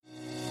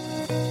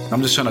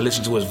I'm just trying to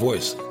listen to his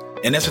voice.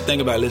 And that's the thing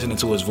about listening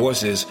to his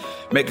voice is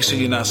making sure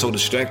you're not so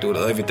distracted with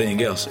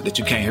everything else that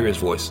you can't hear his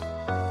voice.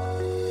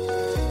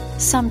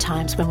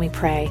 Sometimes when we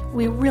pray,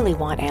 we really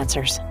want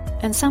answers.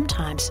 And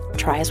sometimes,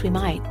 try as we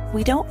might,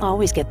 we don't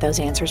always get those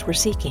answers we're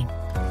seeking.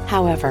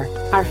 However,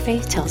 our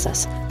faith tells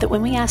us that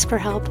when we ask for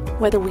help,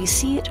 whether we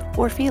see it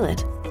or feel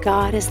it,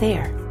 God is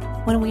there.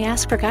 When we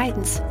ask for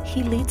guidance,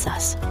 He leads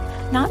us.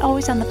 Not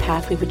always on the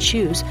path we would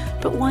choose,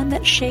 but one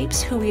that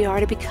shapes who we are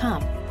to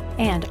become,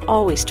 and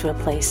always to a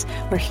place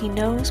where He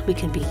knows we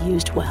can be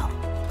used well.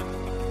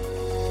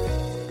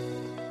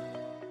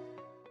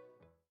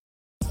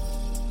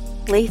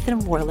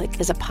 Lathan Warlick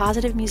is a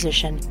positive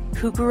musician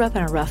who grew up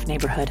in a rough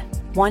neighborhood.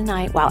 One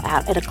night while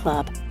out at a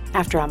club,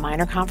 after a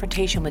minor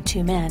confrontation with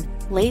two men,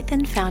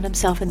 Lathan found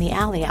himself in the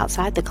alley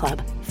outside the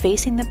club,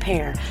 facing the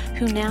pair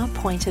who now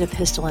pointed a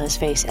pistol in his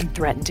face and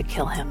threatened to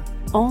kill him,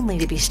 only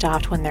to be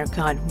stopped when their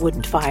gun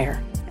wouldn't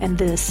fire. And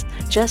this,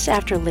 just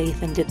after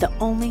Lathan did the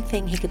only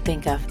thing he could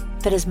think of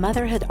that his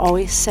mother had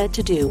always said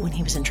to do when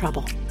he was in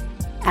trouble: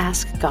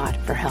 ask God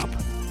for help.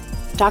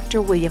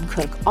 Dr. William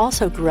Cooke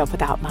also grew up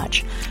without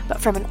much, but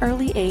from an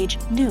early age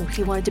knew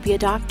he wanted to be a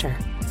doctor.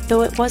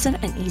 Though it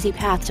wasn't an easy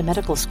path to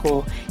medical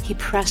school, he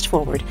pressed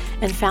forward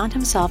and found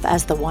himself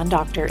as the one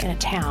doctor in a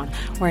town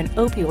where an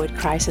opioid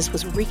crisis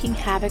was wreaking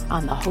havoc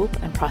on the hope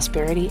and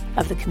prosperity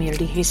of the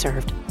community he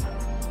served.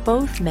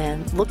 Both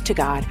men looked to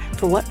God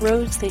for what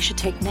roads they should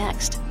take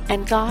next,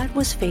 and God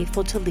was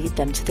faithful to lead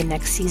them to the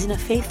next season of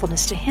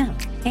faithfulness to Him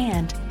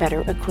and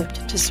better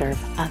equipped to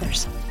serve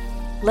others.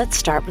 Let's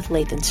start with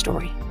Lathan's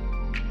story.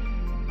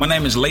 My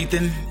name is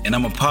Lathan, and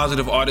I'm a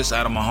positive artist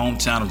out of my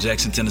hometown of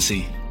Jackson,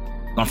 Tennessee.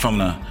 I'm from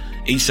the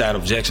east side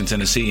of Jackson,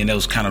 Tennessee, and that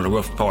was kind of the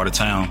rough part of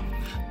town,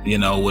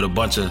 with a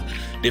bunch of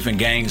different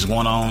gangs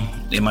going on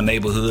in my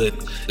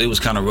neighborhood. It was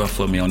kind of rough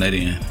for me on that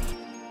end.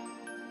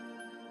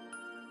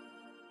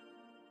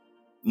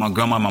 My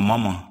grandma and my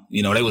mama,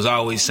 they was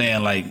always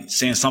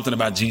saying something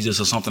about Jesus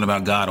or something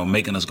about God or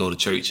making us go to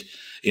church,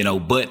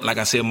 but like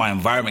I said, my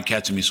environment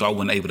captured me, so I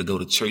wasn't able to go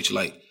to church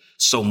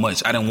so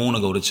much. I didn't want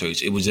to go to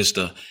church. It was just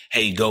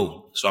hey,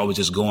 go. So I was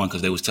just going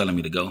because they was telling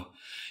me to go.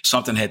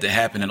 Something had to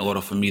happen in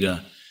order for me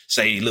to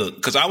say, look,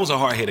 because I was a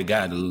hard-headed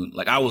guy, dude.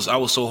 I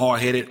was so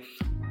hard-headed.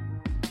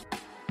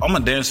 I'm a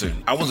dancer.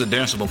 I was a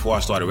dancer before I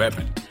started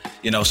rapping.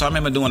 So I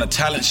remember doing a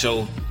talent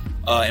show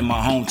in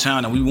my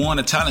hometown, and we won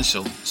a talent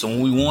show. So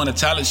when we won a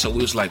talent show,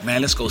 we was like,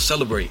 man, let's go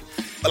celebrate.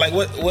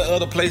 What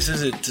other place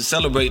is it to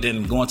celebrate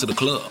than going to the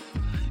club?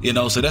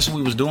 So that's what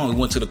we was doing. We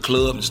went to the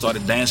club and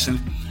started dancing.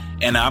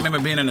 And I remember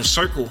being in a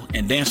circle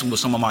and dancing with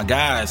some of my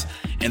guys.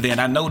 And then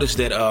I noticed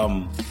that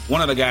one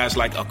of the guys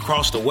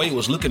across the way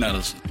was looking at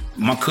us.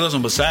 My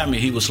cousin beside me,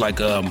 he was like,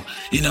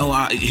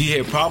 he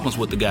had problems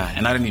with the guy,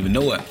 and I didn't even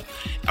know it.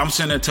 I'm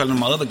sitting there telling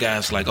my other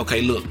guys,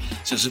 okay, look,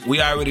 since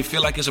we already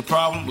feel like it's a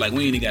problem, we ain't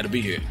even got to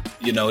be here.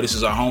 This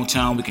is our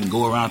hometown. We can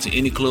go around to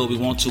any club we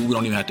want to. We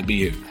don't even have to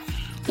be here.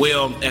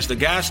 Well, as the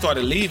guy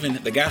started leaving,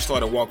 the guy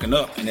started walking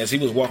up. And as he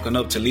was walking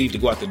up to leave to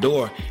go out the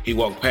door, he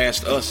walked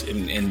past us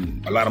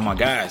and a lot of my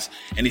guys.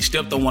 And he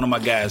stepped on one of my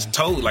guys'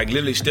 toes,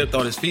 literally stepped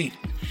on his feet.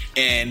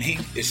 And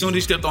as soon as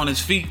he stepped on his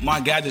feet, my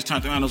guy just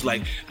turned around and was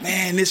like,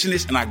 man, this and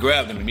this. And I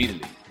grabbed him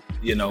immediately.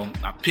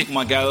 I picked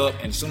my guy up.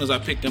 And as soon as I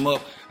picked him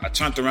up, I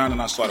turned around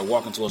and I started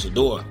walking towards the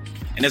door.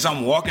 And as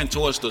I'm walking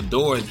towards the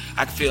door,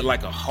 I feel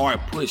like a hard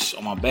push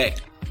on my back,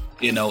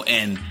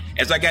 and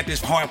as I got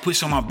this hard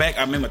push on my back,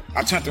 I remember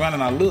I turned around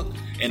and I looked,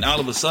 and all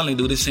of a sudden,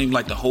 dude, it seemed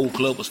like the whole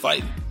club was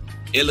fighting.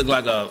 It looked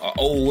like a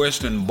old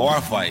Western bar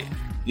fight,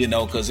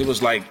 because it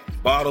was like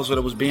bottles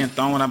that was being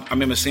thrown. I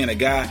remember seeing a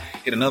guy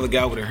hit another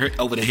guy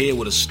over the head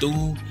with a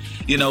stool,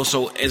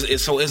 So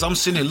as I'm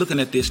sitting there looking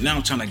at this, now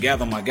I'm trying to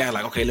gather my guy,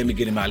 okay, let me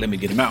get him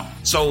out.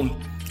 So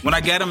when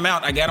I got him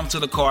out, I got him to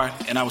the car,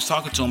 and I was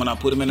talking to him, and I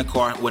put him in the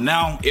car. Well,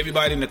 now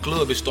everybody in the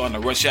club is starting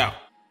to rush out.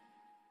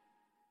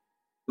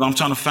 I'm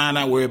trying to find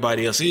out where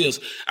everybody else is.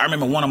 I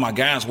remember one of my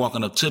guys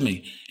walking up to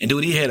me, and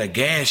dude, he had a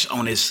gash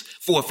on his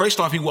forehead. First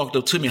off, he walked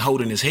up to me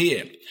holding his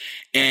head,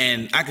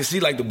 and I could see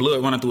the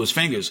blood running through his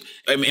fingers.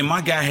 And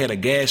my guy had a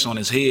gash on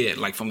his head,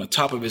 from the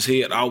top of his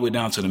head all the way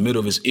down to the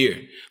middle of his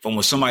ear, from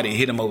where somebody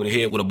hit him over the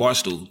head with a bar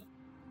stool.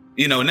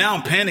 Now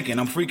I'm panicking,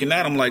 I'm freaking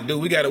out. I'm like, dude,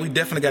 we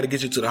definitely got to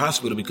get you to the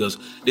hospital because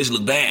this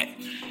look bad.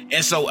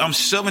 And so I'm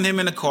shoving him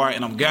in the car,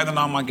 and I'm gathering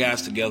all my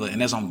guys together.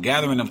 And as I'm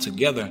gathering them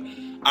together,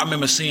 I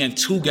remember seeing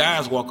two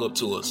guys walk up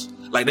to us.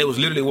 They was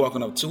literally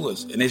walking up to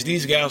us. And as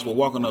these guys were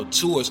walking up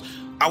to us,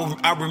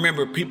 I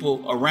remember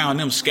people around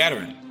them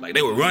scattering.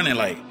 They were running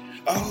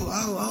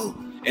oh.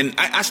 And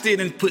I still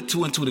didn't put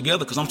two and two together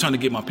because I'm trying to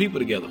get my people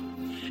together.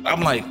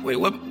 I'm like, wait,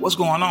 what's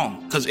going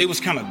on? Because it was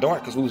kind of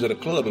dark because we was at a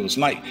club. It was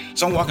night.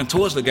 So I'm walking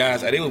towards the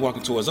guys. They were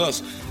walking towards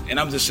us. And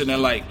I'm just sitting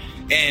there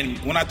and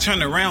when I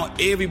turned around,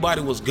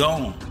 everybody was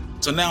gone.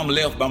 So now I'm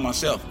left by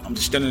myself. I'm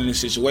just standing in this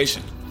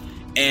situation.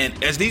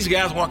 And as these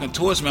guys walking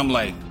towards me, I'm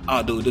like,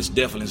 oh, dude, this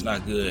definitely is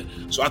not good.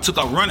 So I took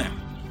off running.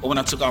 But when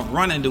I took off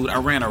running, dude, I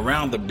ran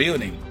around the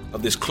building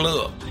of this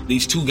club.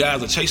 These two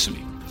guys are chasing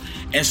me.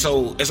 And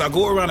so as I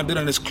go around a bit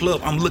in this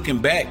club, I'm looking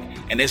back.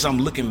 And as I'm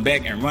looking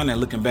back and running,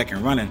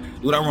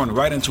 dude, I run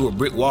right into a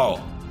brick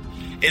wall.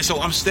 And so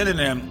I'm standing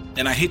there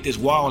and I hit this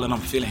wall and I'm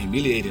feeling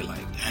humiliated. Like,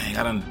 dang,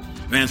 I done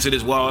ran to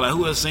this wall. Like,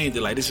 who else seen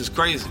it? Like, this is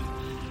crazy.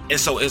 And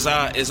so as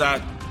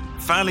I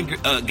finally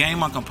gain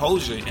my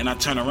composure and I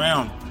turn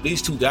around,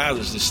 these two guys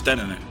are just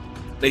standing there.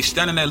 They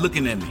standing there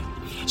looking at me.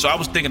 So I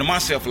was thinking to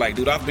myself, like,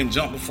 dude, I've been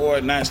jumped before.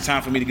 Now it's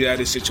time for me to get out of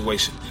this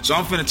situation. So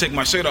I'm finna take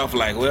my shirt off,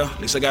 like, well, at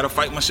least I gotta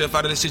fight myself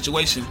out of this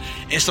situation.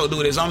 And so,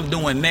 dude, as I'm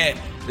doing that,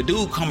 the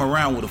dude come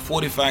around with a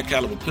 45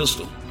 caliber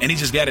pistol, and he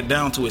just got it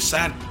down to his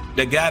side.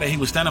 The guy that he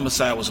was standing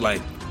beside was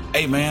like,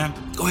 hey, man,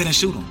 go ahead and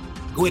shoot him.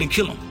 Go ahead and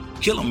kill him.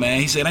 Kill him,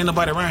 man. He said, ain't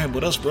nobody around here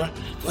but us, bro.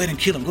 Go ahead and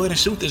kill him. Go ahead and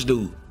shoot this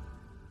dude.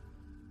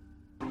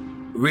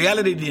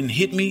 Reality didn't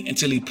hit me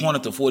until he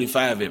pointed the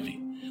 45 at me.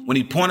 When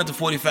he pointed the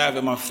 45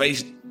 at my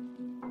face,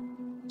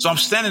 so I'm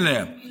standing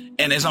there,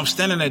 and as I'm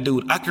standing there,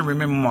 dude, I can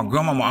remember my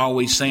grandmama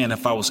always saying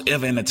if I was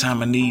ever in a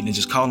time of need, and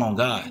just call on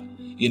God.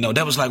 You know,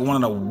 that was like one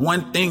of the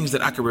one things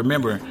that I could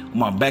remember with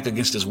my back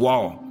against this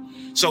wall.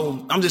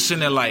 So I'm just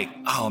sitting there like,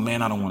 oh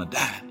man, I don't want to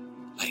die.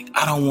 Like,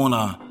 I don't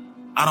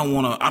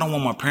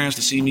want my parents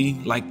to see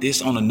me like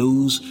this on the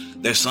news,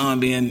 their son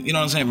being, you know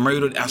what I'm saying,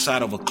 murdered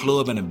outside of a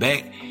club in the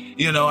back.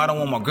 You know, I don't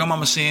want my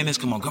grandmama seeing this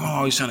because my grandma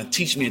always trying to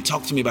teach me and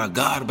talk to me about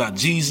God, about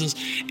Jesus.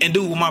 And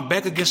dude, with my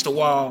back against the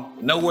wall,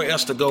 nowhere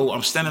else to go,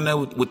 I'm standing there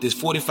with this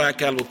 45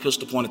 caliber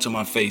pistol pointed to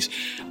my face.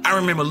 I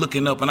remember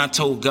looking up and I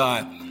told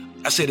God,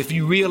 I said, if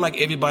you real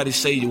like everybody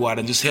say you are,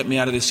 then just help me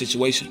out of this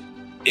situation.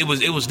 It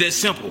was that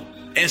simple.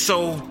 And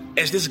so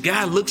as this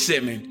guy looks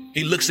at me,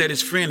 he looks at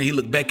his friend and he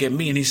looked back at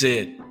me and he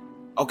said,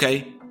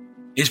 okay.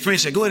 His friend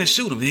said, go ahead and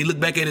shoot him. And he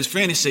looked back at his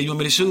friend and he said, you want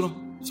me to shoot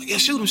him? I was like, yeah,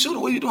 shoot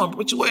him. What are you doing?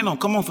 What you waiting on?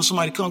 Come on for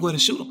somebody to come. Go ahead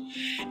and shoot him.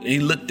 And he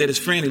looked at his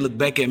friend. He looked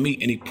back at me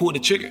and he pulled the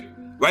trigger.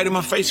 Right in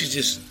my face, he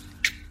just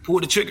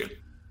pulled the trigger.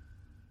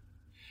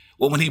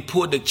 Well, when he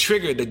pulled the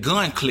trigger, the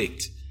gun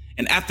clicked.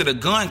 And after the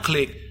gun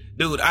clicked,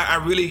 dude,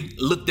 I really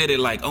looked at it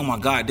like, oh my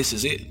God, this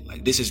is it.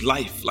 Like, this is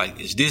life. Like,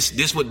 is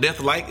this what death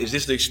like? Is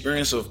this the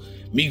experience of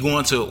me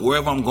going to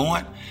wherever I'm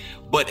going?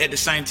 But at the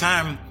same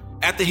time,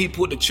 after he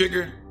pulled the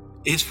trigger,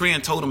 his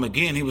friend told him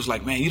again, he was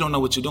like, man, you don't know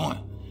what you're doing.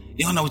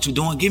 You don't know what you're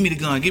doing. Give me the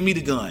gun. Give me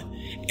the gun.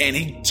 And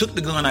he took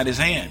the gun out of his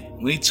hand.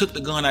 When he took the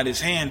gun out of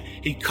his hand,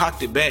 he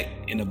cocked it back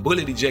and the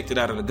bullet ejected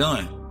out of the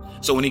gun.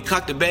 So when he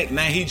cocked it back,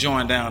 now he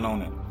joined down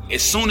on it.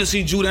 As soon as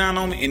he drew down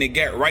on me and it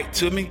got right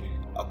to me,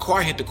 a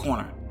car hit the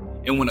corner.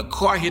 And when the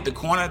car hit the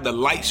corner, the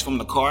lights from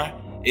the car,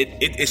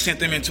 it sent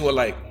them into a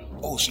like,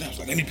 oh snaps,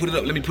 like, let me put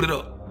it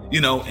up.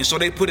 You know, and so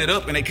they put it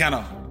up and they kind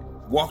of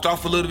walked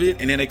off a little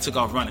bit and then they took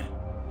off running.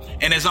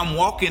 And as I'm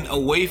walking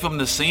away from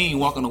the scene,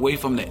 walking away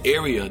from the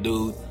area,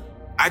 dude,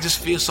 I just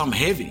feel something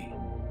heavy.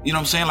 You know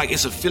what I'm saying? Like,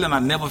 it's a feeling I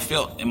never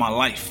felt in my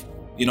life.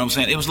 You know what I'm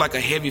saying? It was like a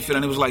heavy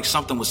feeling. It was like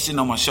something was sitting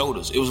on my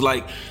shoulders. It was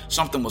like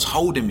something was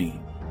holding me,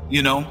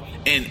 you know?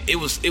 And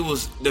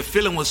the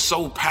feeling was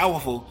so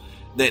powerful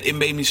that it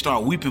made me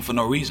start weeping for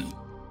no reason.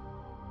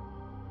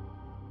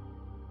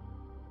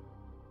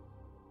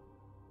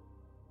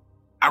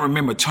 I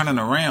remember turning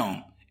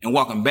around and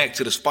walking back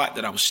to the spot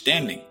that I was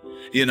standing.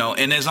 You know,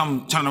 and as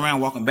I'm turning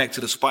around, walking back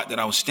to the spot that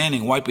I was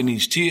standing, wiping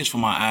these tears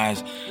from my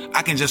eyes,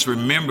 I can just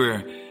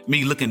remember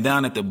me looking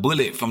down at the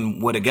bullet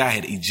from where the guy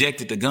had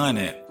ejected the gun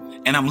at.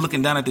 And I'm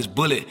looking down at this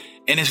bullet,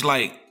 and it's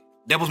like,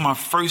 that was my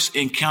first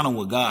encounter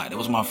with God. That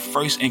was my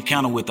first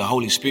encounter with the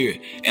Holy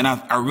Spirit. And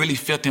I really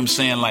felt him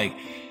saying, like,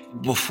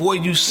 before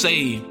you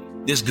say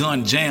this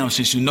gun jammed,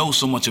 since you know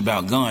so much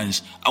about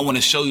guns, I want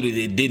to show you that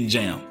it didn't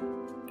jam.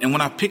 And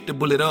when I picked the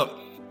bullet up,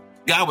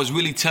 God was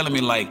really telling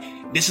me, like,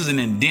 this is an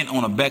indent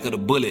on the back of the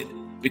bullet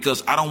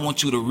because I don't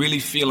want you to really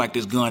feel like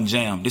this gun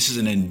jammed. This is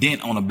an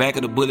indent on the back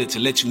of the bullet to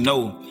let you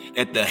know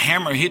that the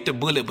hammer hit the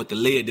bullet, but the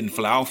lead didn't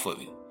fly off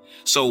of it.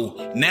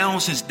 So now,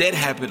 since that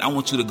happened, I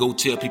want you to go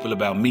tell people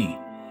about me.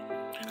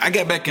 I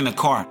got back in the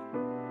car.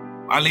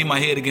 I leaned my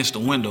head against the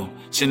window,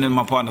 sitting in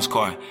my partner's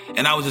car,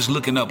 and I was just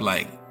looking up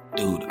like,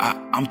 dude,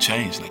 I'm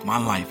changed. Like,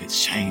 my life has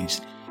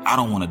changed. I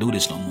don't want to do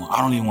this no more.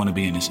 I don't even want to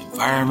be in this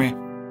environment.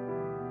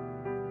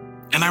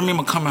 And I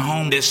remember coming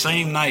home that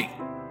same night.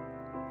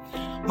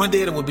 My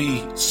daddy would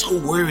be so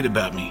worried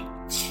about me.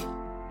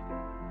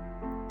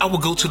 I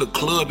would go to the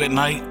club at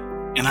night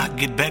and I'd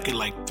get back at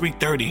like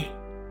 3:30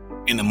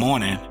 in the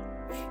morning.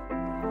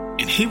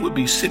 And he would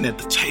be sitting at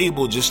the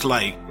table just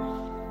like,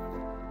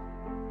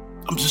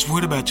 I'm just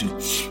worried about you.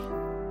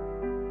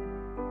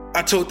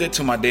 I told that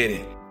to my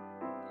daddy.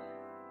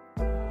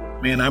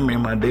 Man, I remember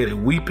my daddy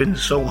weeping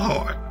so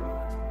hard.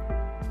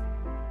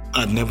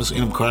 I'd never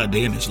seen him cry a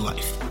day in his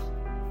life.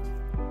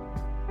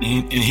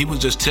 And he was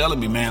just telling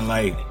me, man,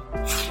 like,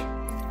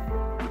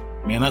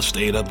 man, I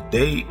stayed up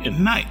day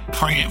and night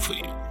praying for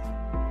you.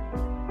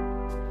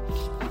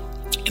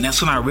 And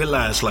that's when I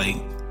realized, like,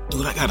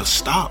 dude, I gotta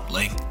stop.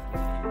 Like,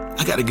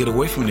 I gotta get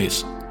away from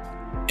this.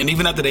 And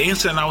even after the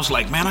incident, I was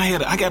like, man,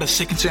 I got a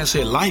second chance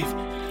at life.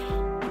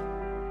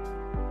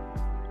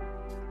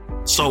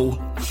 So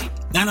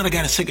now that I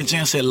got a second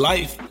chance at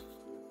life,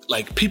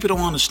 like, people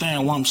don't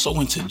understand why I'm so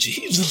into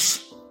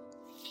Jesus.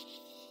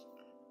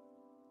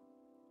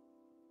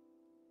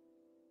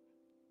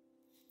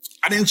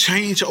 I didn't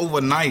change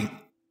overnight.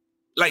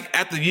 Like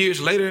after years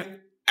later,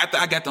 after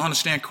I got to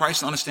understand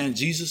Christ, understand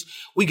Jesus,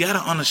 we got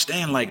to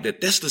understand like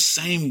that's the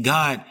same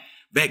God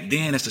back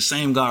then. That's the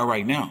same God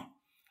right now.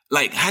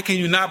 Like, how can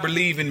you not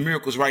believe in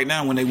miracles right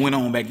now when they went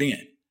on back then?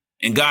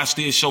 And God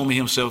still showed me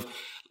himself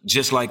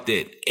just like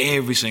that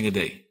every single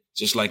day,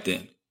 just like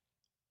that.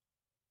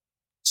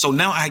 So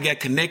now I got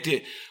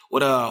connected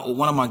with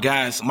one of my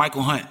guys,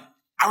 Michael Hunt.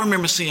 I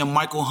remember seeing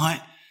Michael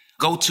Hunt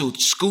go to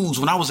schools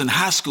when I was in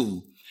high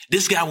school.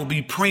 This guy would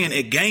be praying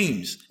at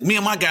games. Me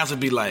and my guys would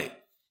be like,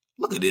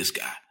 look at this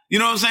guy. You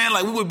know what I'm saying?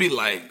 Like, we would be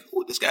like,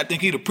 oh, this guy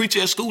think he'd a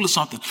preacher at school or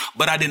something.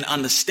 But I didn't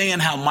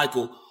understand how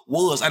Michael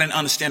was. I didn't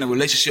understand the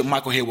relationship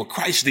Michael had with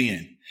Christ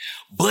then.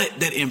 But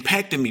that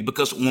impacted me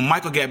because when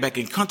Michael got back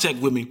in contact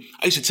with me,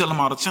 I used to tell him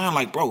all the time,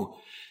 like, bro,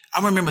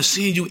 I remember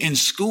seeing you in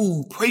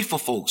school pray for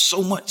folks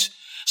so much.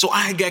 So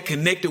I got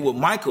connected with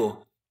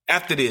Michael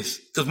after this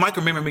because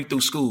Michael remembered me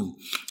through school.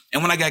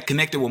 And when I got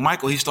connected with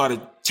Michael, he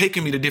started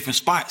taking me to different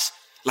spots.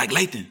 Like,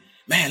 Lathan,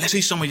 man, let's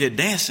see some of your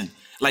dancing.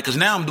 Like, because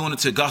now I'm doing it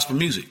to gospel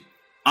music.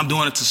 I'm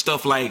doing it to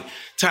stuff like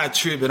Ty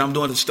Tribbett. I'm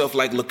doing it to stuff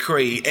like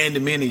Lecrae, Andy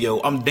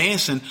Mineo. I'm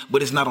dancing,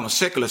 but it's not on the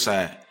secular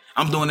side.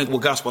 I'm doing it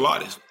with gospel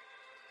artists.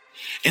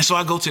 And so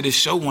I go to this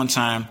show one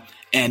time,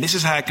 and this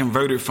is how I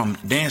converted from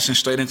dancing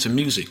straight into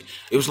music.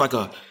 It was like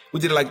we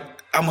did it like,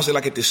 I almost did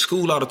like at this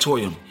school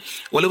auditorium.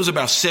 Well, it was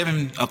about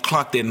 7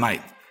 o'clock that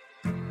night.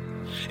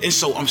 And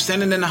so I'm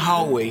standing in the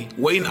hallway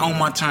waiting on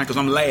my turn because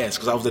I'm last,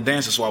 because I was the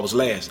dancer, so I was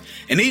last.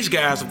 And these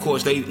guys, of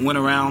course, they went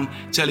around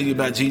telling you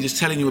about Jesus,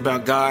 telling you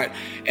about God,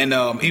 and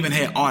even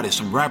had artists,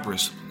 some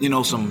rappers, you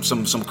know,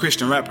 some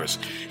Christian rappers.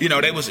 You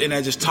know, they was in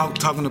there just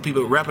talking to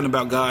people, rapping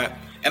about God.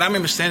 And I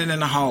remember standing in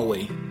the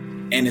hallway,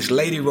 and this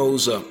lady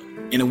rose up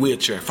in a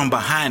wheelchair from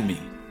behind me.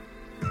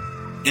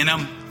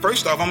 And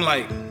first off, I'm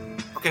like,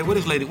 okay,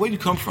 where you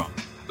come from?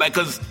 Like,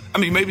 cause, I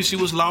mean, maybe she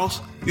was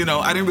lost, you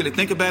know, I didn't really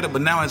think about it,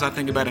 but now as I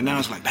think about it now,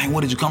 it's like, dang,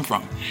 where did you come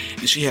from?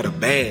 And she had a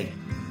bag.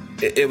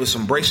 It was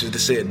some bracelets that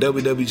said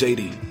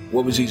WWJD,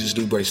 What Would Jesus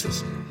Do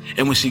bracelets.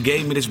 And when she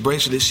gave me this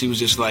bracelet, she was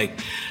just like,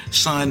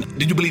 son,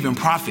 did you believe in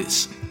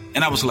prophets?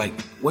 And I was like,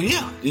 well,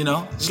 yeah, you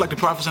know, just like the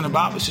prophets in the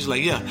Bible. She's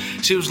like, yeah.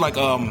 She was like,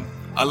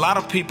 a lot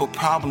of people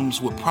problems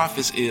with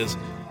prophets is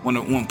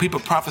when people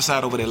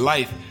prophesied over their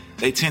life,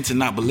 they tend to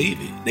not believe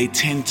it. They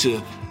tend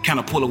to kind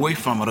of pull away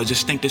from it or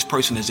just think this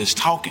person is just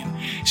talking.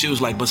 She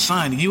was like, but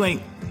son,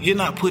 you're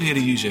not put here to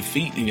use your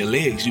feet and your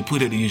legs. You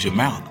put here to use your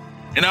mouth.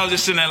 And I was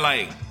just sitting there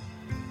like,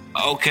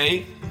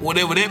 okay,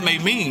 whatever that may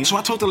mean. So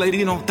I told the lady,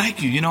 you know,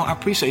 thank you. You know, I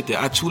appreciate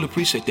that. I truly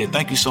appreciate that.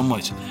 Thank you so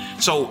much.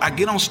 So I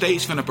get on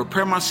stage, finna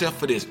prepare myself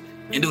for this.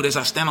 And dude, as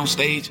I stand on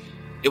stage,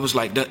 it was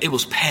like, it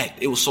was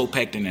packed. It was so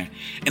packed in there.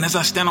 And as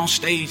I stand on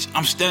stage,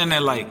 I'm standing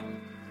there like,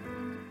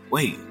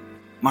 wait,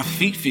 my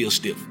feet feel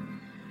stiff.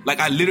 Like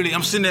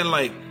I'm sitting there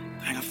like,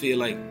 dang, I feel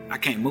like I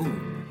can't move.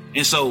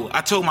 And so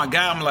I told my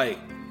guy, I'm like,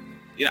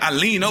 you know, I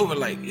lean over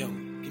like, yo,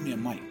 give me a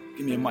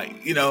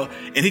mic, you know?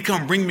 And he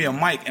come bring me a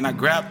mic, and I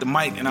grabbed the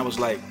mic, and I was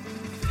like,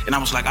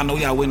 I know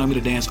y'all waiting on me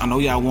to dance. I know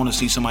y'all want to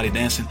see somebody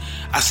dancing.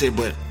 I said,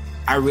 but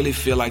I really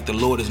feel like the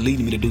Lord is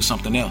leading me to do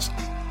something else.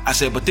 I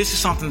said, but this is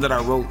something that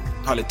I wrote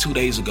probably 2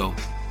 days ago,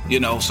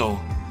 you know? So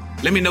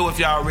let me know if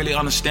y'all really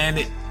understand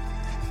it.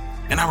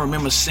 And I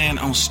remember saying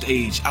on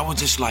stage, I was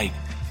just like,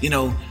 you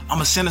know,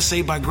 I'm a sinner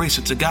saved by grace,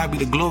 and to God be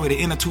the glory. The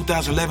end of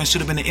 2011 should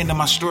have been the end of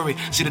my story.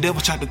 See, the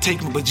devil tried to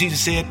take me, but Jesus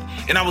said,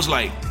 and I was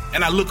like,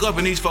 and I look up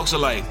and these folks are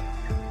like,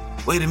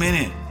 wait a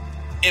minute.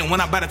 And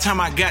by the time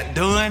I got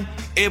done,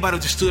 everybody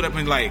just stood up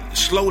and like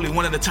slowly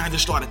one at a time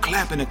just started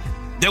clapping. And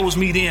that was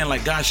me then,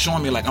 like God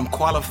showing me like I'm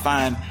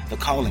qualifying the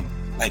calling.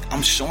 Like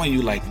I'm showing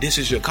you like this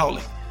is your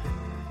calling.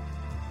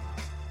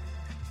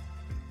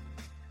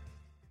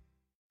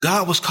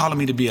 God was calling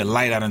me to be a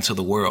light out into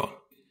the world.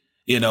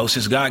 You know,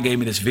 since God gave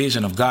me this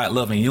vision of God,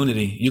 love, and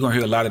unity, you're going to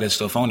hear a lot of that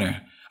stuff on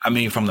there. I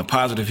mean, from the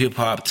positive hip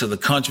hop to the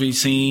country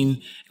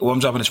scene, I'm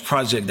dropping this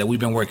project that we've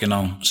been working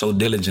on so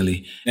diligently.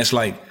 And it's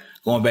like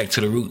going back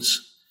to the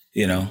roots,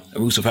 you know, the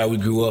roots of how we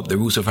grew up, the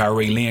roots of how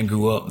Ray Lynn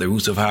grew up, the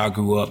roots of how I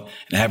grew up,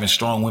 and having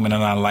strong women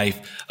in our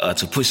life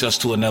to push us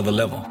to another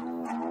level.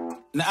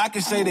 Now, I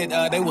can say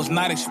that they was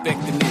not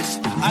expecting this.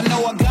 I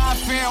know a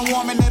God-fearing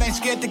woman that ain't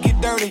scared to get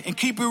dirty and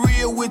keep it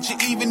real with you,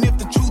 even if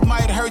the truth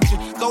might hurt you.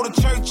 Go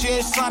to church, yeah,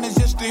 son, is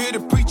just to hear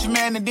the preacher,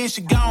 man, and then she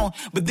gone.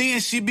 But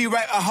then she be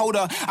right, hold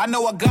up. I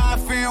know a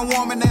God-fearing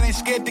woman that ain't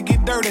scared to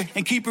get dirty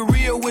and keep it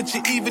real with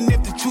you, even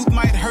if the truth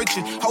might hurt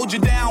you. Hold you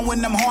down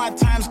when them hard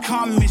times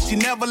come, and she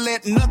never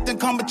let nothing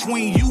come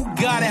between you,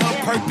 God, and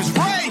her purpose.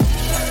 Right!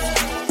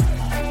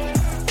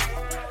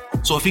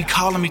 So if he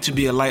calling me to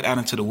be a light out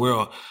into the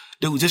world,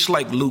 dude, just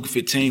like Luke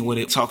 15, when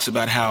it talks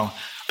about how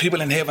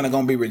people in heaven are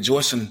going to be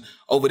rejoicing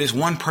over this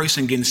one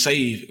person getting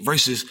saved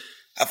versus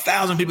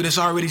 1,000 people that's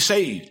already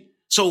saved.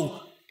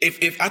 So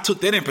if I took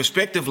that in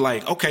perspective,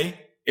 like, okay,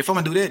 if I'm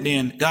going to do that,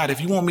 then God,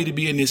 if you want me to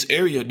be in this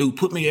area, dude,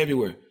 put me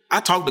everywhere. I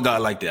talk to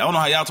God like that. I don't know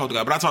how y'all talk to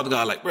God, but I talk to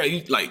God like, bro,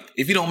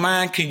 if you don't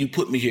mind, can you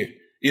put me here?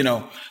 You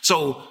know?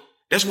 So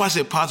that's why I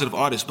said positive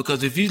artist,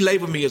 because if you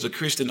label me as a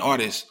Christian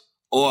artist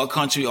or a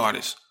country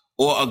artist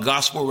or a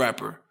gospel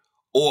rapper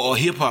or a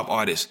hip hop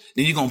artist,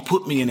 then you're going to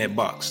put me in that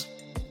box.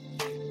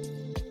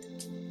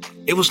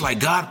 It was like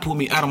God pulled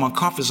me out of my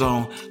comfort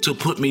zone to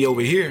put me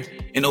over here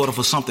in order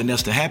for something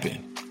else to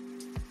happen.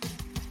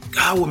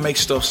 God will make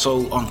stuff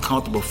so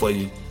uncomfortable for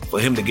you,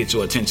 for him to get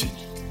your attention.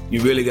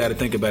 You really got to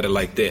think about it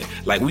like that.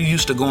 Like we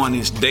used to go on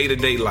this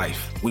day-to-day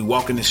life. We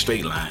walk in this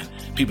straight line.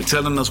 People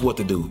telling us what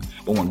to do.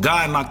 But when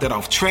God knocked that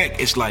off track,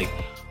 it's like,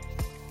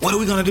 what are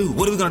we going to do?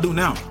 What are we going to do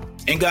now?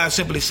 And God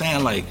simply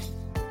saying like,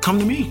 come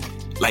to me.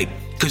 Like,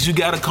 because you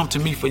got to come to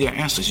me for your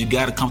answers. You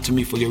got to come to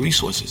me for your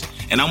resources.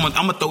 And I'm going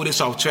to throw this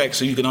off track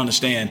so you can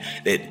understand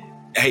that,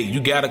 hey,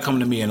 you got to come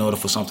to me in order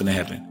for something to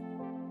happen.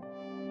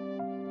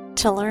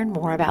 To learn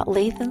more about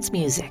Lathan's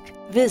music,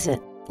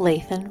 visit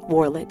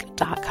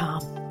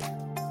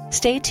lathanwarlick.com.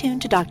 Stay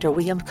tuned to Dr.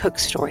 William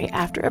Cooke's story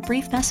after a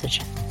brief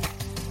message.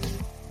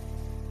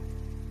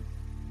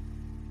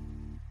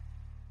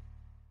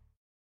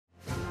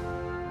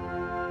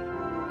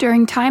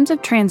 During times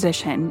of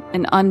transition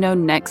and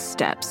unknown next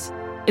steps,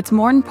 it's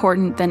more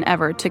important than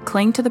ever to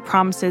cling to the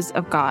promises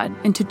of God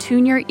and to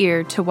tune your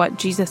ear to what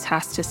Jesus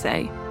has to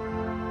say.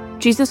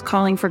 Jesus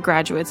Calling for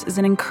Graduates is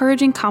an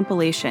encouraging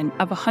compilation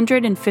of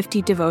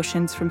 150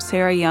 devotions from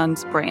Sarah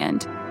Young's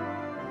brand.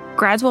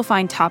 Grads will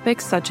find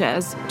topics such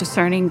as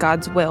discerning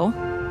God's will,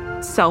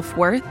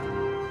 self-worth,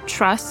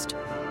 trust,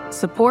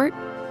 support,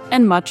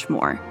 and much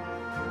more.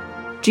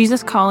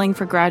 Jesus Calling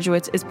for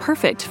Graduates is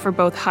perfect for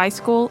both high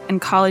school and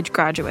college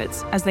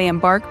graduates as they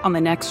embark on the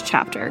next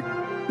chapter.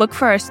 Look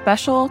for a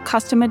special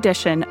custom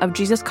edition of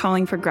Jesus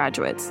Calling for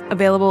Graduates,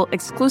 available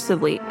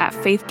exclusively at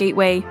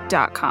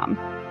faithgateway.com.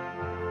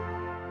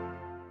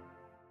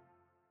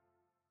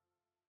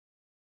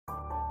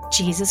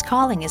 Jesus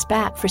Calling is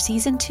back for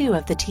Season 2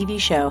 of the TV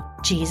show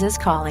Jesus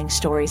Calling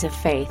Stories of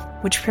Faith,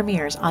 which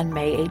premieres on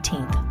May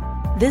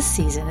 18th. This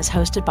season is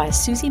hosted by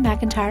Susie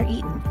McIntyre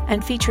Eaton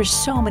and features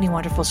so many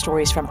wonderful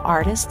stories from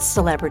artists,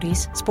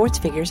 celebrities, sports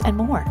figures, and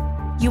more.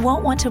 You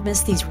won't want to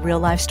miss these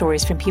real-life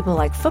stories from people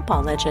like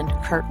football legend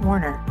Kurt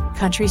Warner,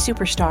 country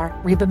superstar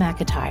Reba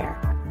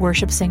McEntire,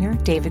 worship singer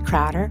David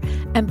Crowder,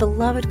 and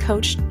beloved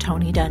coach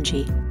Tony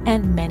Dungy,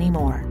 and many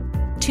more.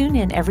 Tune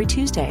in every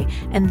Tuesday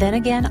and then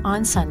again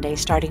on Sunday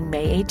starting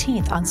May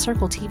 18th on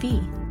Circle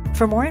TV.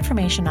 For more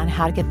information on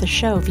how to get the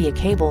show via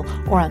cable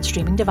or on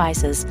streaming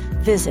devices,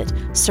 visit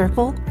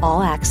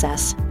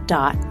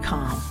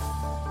circleallaccess.com.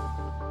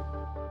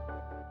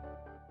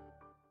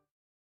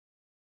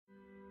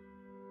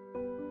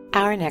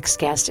 Our next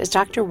guest is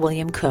Dr.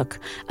 William Cooke,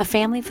 a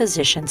family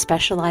physician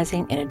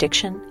specializing in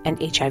addiction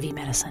and HIV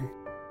medicine.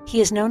 He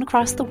is known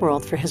across the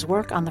world for his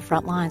work on the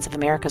front lines of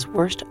America's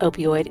worst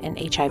opioid and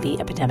HIV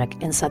epidemic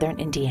in southern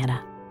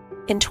Indiana.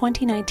 In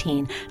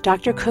 2019,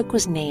 Dr. Cooke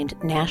was named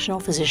National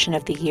Physician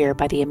of the Year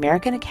by the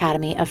American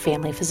Academy of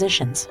Family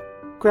Physicians.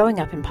 Growing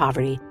up in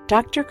poverty,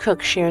 Dr.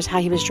 Cooke shares how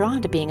he was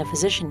drawn to being a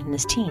physician in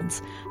his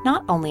teens,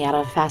 not only out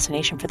of a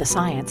fascination for the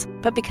science,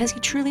 but because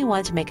he truly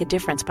wanted to make a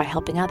difference by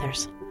helping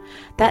others.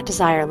 That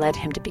desire led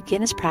him to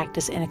begin his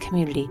practice in a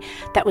community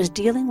that was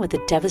dealing with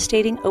a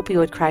devastating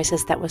opioid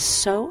crisis that was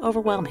so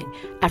overwhelming.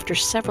 After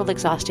several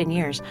exhausting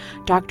years,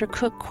 Dr.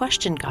 Cooke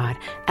questioned God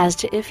as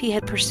to if he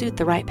had pursued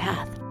the right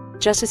path.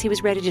 Just as he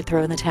was ready to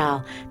throw in the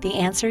towel, the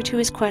answer to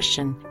his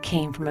question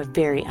came from a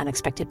very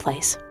unexpected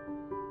place.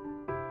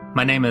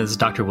 My name is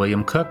Dr.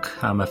 William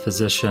Cooke. I'm a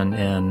physician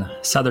in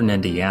southern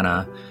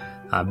Indiana.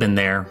 I've been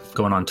there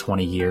going on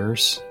 20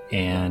 years,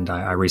 and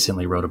I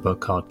recently wrote a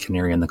book called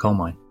Canary in the Coal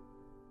Mine.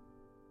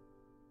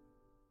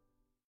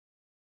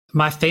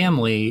 My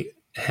family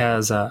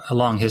has a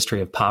long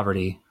history of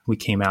poverty. We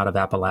came out of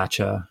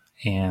Appalachia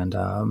and,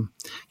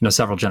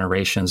 several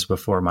generations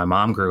before my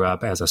mom grew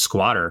up as a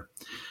squatter,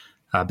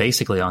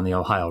 basically on the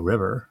Ohio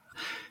River.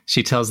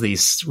 She tells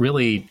these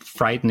really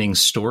frightening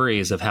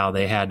stories of how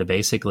they had to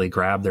basically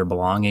grab their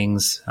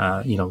belongings,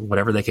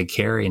 whatever they could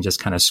carry, and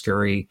just kind of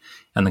scurry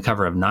on the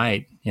cover of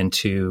night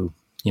into,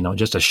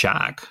 just a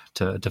shack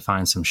to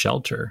find some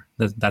shelter.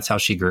 That's how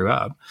she grew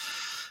up.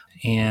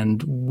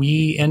 And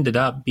we ended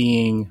up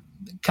being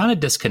kind of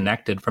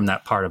disconnected from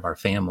that part of our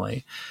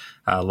family.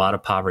 A lot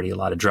of poverty, a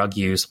lot of drug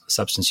use,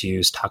 substance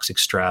use, toxic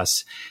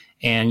stress.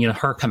 And,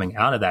 her coming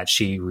out of that,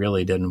 she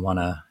really didn't want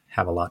to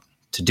have a lot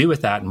to do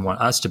with that and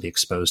want us to be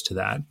exposed to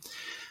that.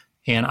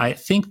 And I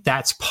think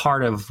that's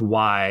part of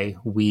why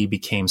we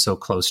became so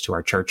close to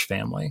our church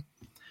family.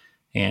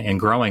 And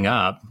growing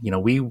up,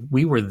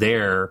 we were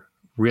there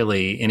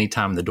really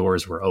anytime the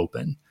doors were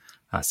open.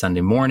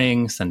 Sunday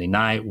morning, Sunday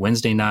night,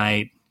 Wednesday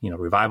night,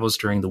 revivals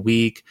during the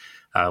week.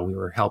 We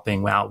were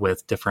helping out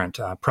with different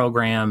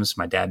programs.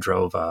 My dad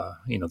drove,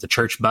 the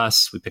church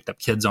bus. We picked up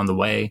kids on the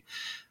way.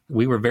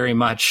 We were very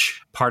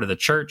much part of the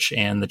church,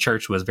 and the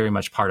church was very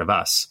much part of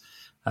us.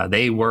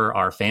 They were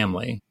our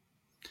family.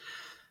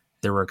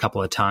 There were a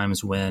couple of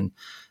times when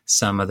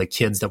some of the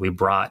kids that we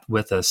brought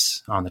with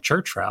us on the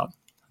church route,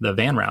 the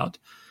van route,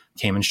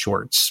 came in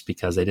shorts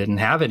because they didn't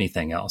have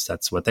anything else.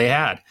 That's what they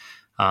had.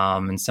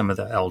 And some of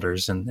the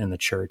elders in the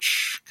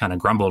church kind of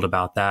grumbled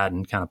about that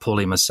and kind of pulled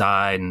him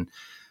aside and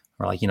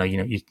we're like,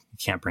 you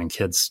can't bring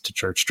kids to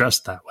church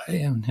dressed that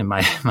way. And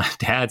my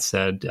dad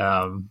said,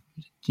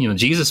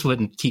 Jesus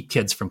wouldn't keep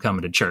kids from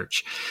coming to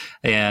church.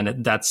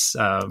 And that's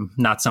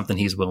not something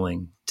he's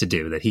willing to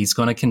do, that he's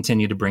going to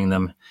continue to bring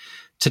them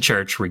to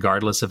church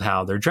regardless of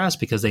how they're dressed,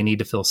 because they need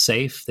to feel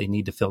safe. They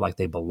need to feel like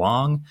they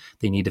belong.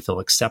 They need to feel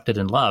accepted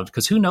and loved,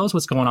 because who knows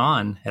what's going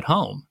on at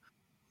home.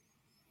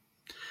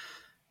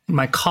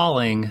 My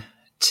calling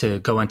to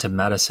go into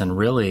medicine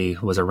really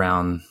was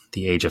around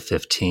the age of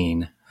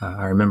 15.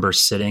 I remember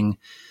sitting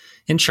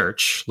in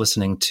church,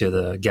 listening to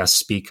the guest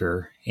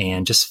speaker,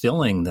 and just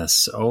feeling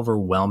this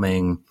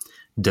overwhelming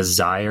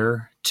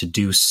desire to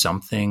do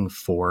something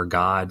for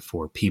God,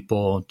 for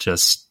people,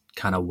 just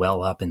kind of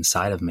well up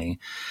inside of me.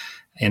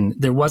 And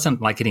there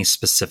wasn't like any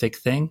specific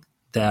thing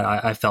that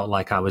I felt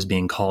like I was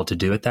being called to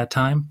do at that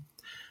time,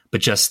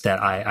 but just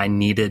that I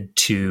needed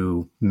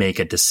to make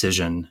a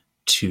decision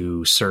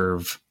to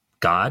serve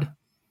God.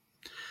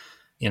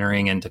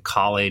 Entering into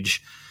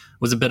college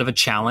was a bit of a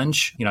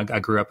challenge. I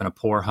grew up in a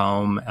poor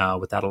home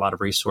without a lot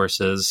of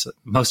resources.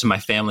 Most of my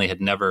family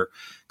had never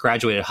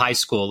graduated high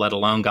school, let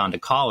alone gone to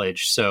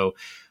college. So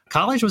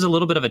college was a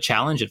little bit of a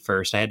challenge at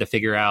first. I had to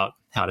figure out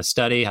how to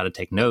study, how to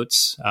take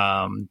notes,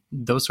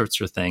 those sorts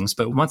of things.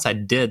 But once I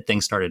did,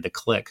 things started to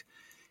click,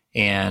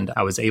 and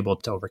I was able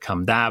to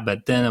overcome that.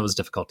 But then it was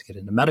difficult to get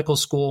into medical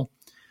school.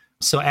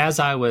 So as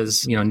I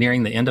was,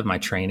 nearing the end of my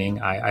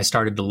training, I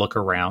started to look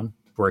around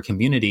for a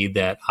community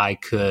that I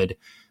could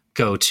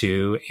go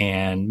to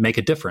and make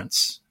a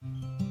difference.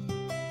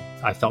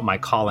 I felt my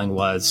calling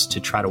was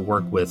to try to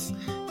work with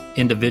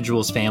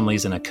individuals,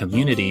 families, in a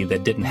community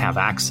that didn't have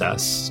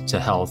access to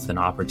health and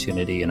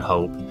opportunity and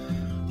hope.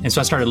 And so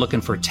I started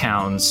looking for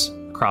towns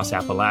across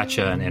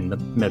Appalachia and the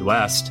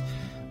Midwest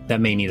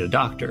that may need a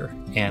doctor.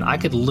 And I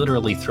could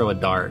literally throw a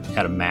dart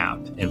at a map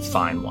and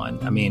find one.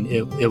 I mean,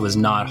 it was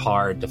not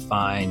hard to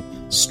find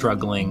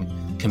struggling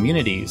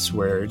communities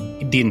where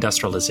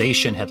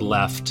deindustrialization had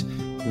left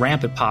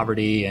rampant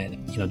poverty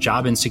and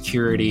job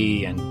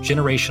insecurity and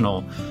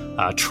generational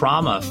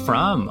trauma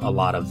from a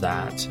lot of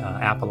that.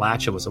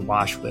 Appalachia was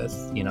awash with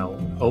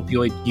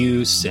opioid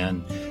use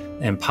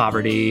and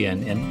poverty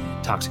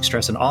and toxic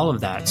stress and all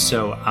of that.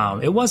 So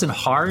it wasn't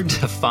hard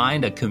to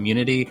find a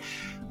community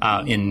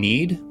in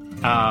need.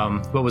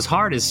 What was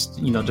hard is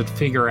to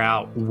figure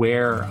out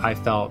where I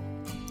felt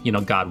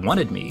God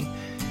wanted me.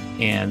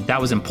 And that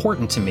was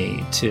important to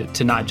me,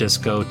 to not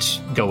just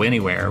go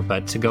anywhere,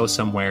 but to go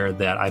somewhere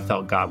that I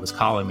felt God was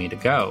calling me to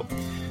go.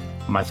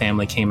 My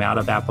family came out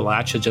of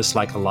Appalachia just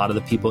like a lot of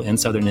the people in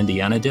southern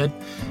Indiana did,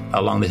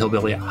 along the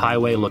Hillbilly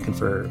Highway, looking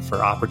for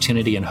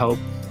opportunity and hope.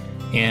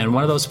 And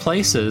one of those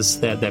places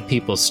that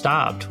people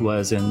stopped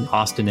was in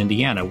Austin,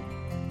 Indiana.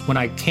 When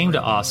I came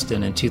to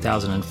Austin in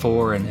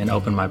 2004 and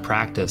opened my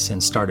practice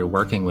and started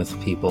working with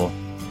people,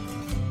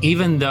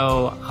 even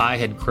though I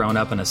had grown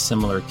up in a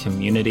similar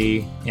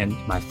community and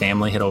my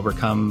family had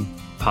overcome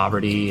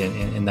poverty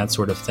and that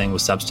sort of thing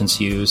with substance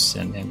use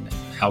and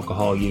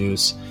alcohol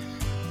use,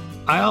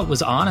 I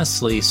was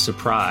honestly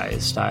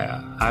surprised.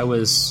 I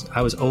was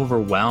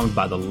overwhelmed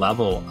by the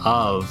level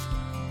of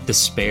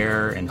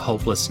despair and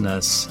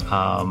hopelessness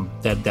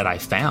that I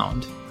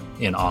found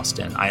in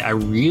Austin. I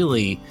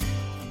really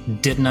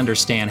didn't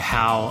understand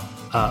how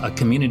a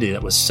community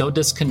that was so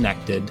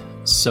disconnected,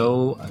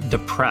 so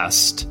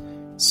depressed,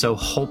 so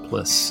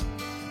hopeless,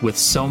 with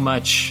so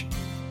much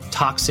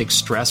toxic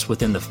stress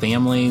within the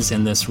families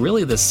and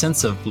this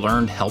sense of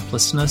learned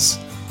helplessness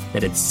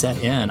that had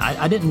set in.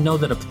 I didn't know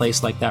that a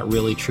place like that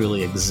really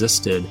truly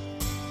existed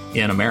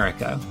in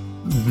America.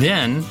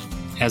 Then,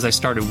 as I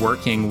started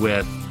working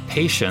with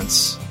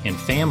patients and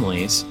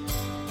families,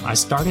 I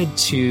started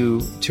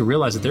to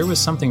realize that there was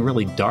something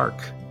really dark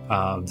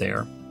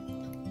there.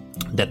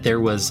 That there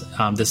was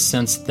this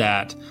sense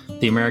that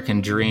the American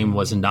dream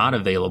was not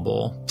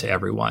available to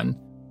everyone.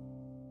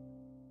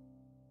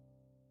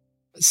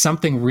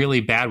 Something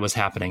really bad was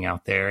happening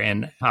out there,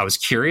 and I was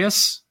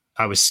curious,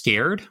 I was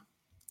scared,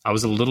 I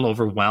was a little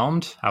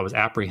overwhelmed, I was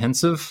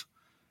apprehensive,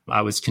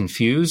 I was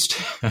confused,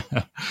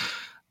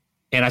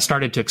 and I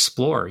started to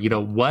explore,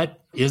 what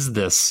is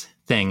this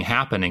thing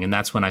happening? And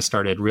that's when I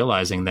started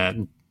realizing that,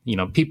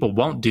 people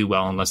won't do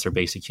well unless their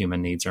basic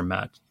human needs are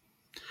met.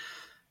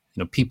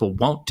 People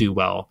won't do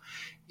well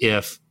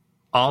if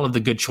all of the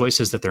good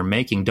choices that they're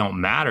making don't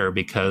matter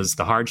because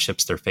the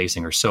hardships they're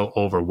facing are so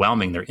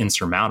overwhelming, they're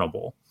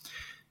insurmountable.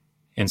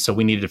 And so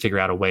we needed to figure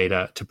out a way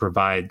to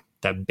provide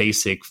that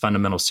basic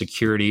fundamental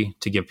security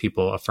to give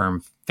people a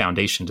firm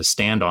foundation to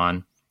stand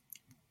on,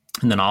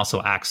 and then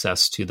also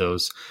access to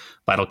those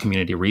vital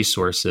community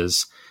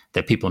resources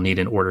that people need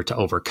in order to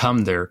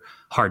overcome their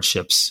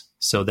hardships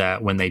so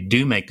that when they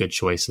do make good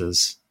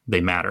choices,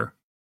 they matter.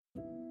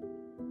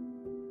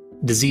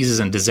 Diseases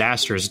and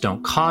disasters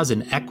don't cause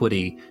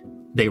inequity.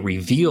 They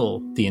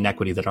reveal the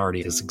inequity that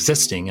already is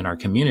existing in our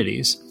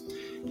communities.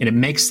 And it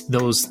makes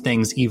those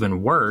things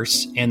even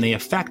worse, and they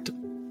affect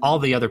all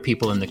the other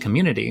people in the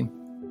community.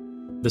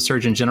 The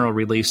Surgeon General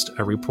released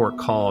a report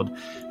called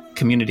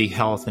Community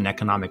Health and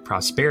Economic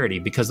Prosperity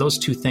because those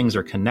two things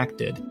are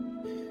connected.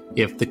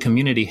 if the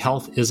community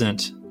health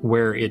isn't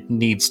where it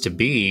needs to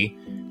be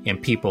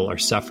and people are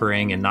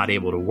suffering and not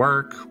able to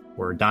work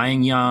or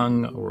dying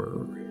young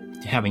or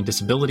having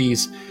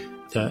disabilities,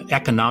 the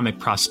economic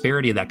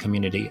prosperity of that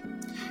community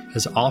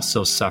is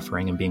also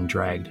suffering and being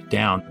dragged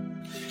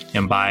down.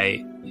 And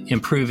by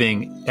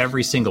improving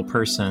every single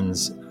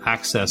person's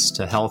access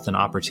to health and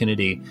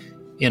opportunity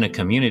in a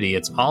community,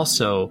 it's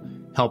also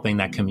helping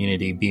that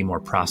community be more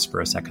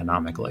prosperous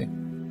economically.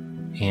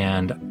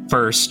 And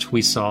first,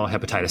 we saw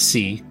hepatitis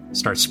C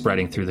start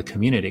spreading through the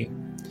community.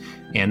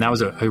 And that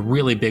was a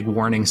really big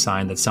warning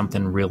sign that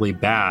something really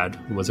bad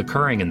was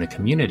occurring in the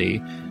community.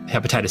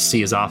 Hepatitis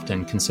C is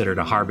often considered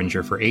a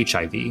harbinger for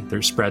HIV.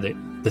 They're spread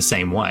the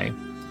same way.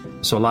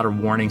 So a lot of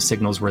warning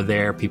signals were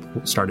there. People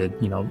started,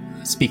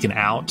 speaking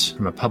out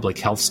from a public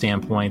health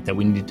standpoint that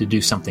we needed to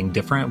do something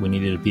different. We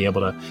needed to be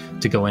able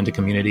to go into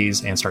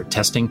communities and start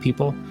testing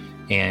people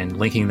and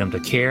linking them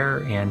to care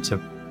and to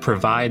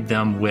provide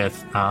them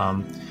with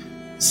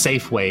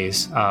safe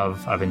ways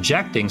of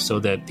injecting so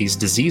that these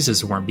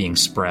diseases weren't being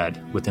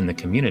spread within the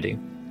community.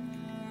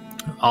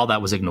 All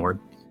that was ignored.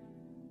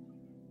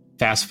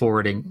 Fast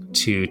forwarding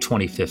to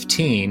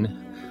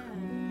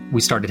 2015,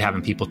 we started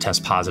having people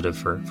test positive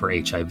for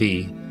HIV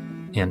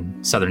in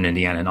southern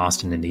Indiana and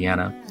Austin,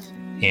 Indiana.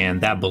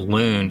 And that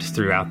ballooned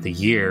throughout the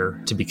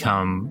year to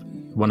become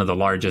one of the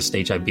largest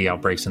HIV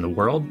outbreaks in the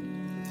world.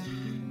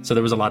 So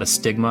there was a lot of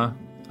stigma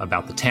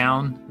about the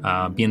town.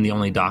 Being the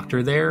only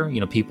doctor there,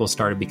 people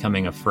started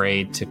becoming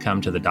afraid to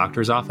come to the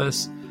doctor's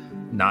office,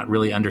 not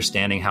really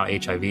understanding how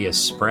HIV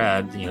is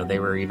spread. They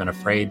were even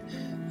afraid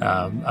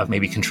of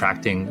maybe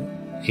contracting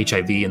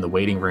HIV in the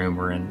waiting room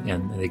or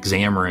in the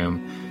exam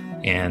room.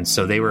 And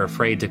so they were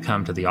afraid to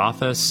come to the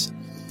office.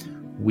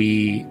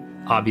 We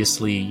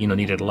obviously,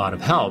 needed a lot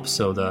of help.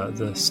 So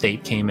the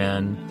state came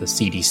in, the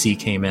CDC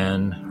came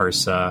in,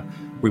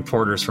 HRSA,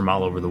 reporters from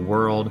all over the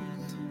world.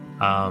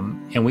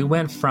 And we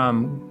went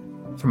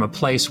from a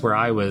place where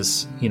I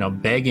was,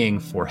 begging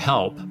for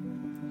help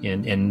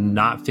and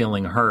not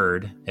feeling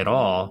heard at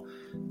all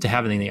to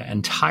having the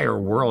entire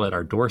world at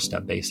our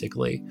doorstep,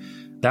 basically.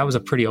 That was a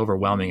pretty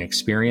overwhelming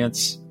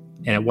experience.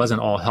 And it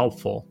wasn't all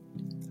helpful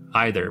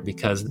either,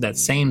 because that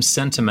same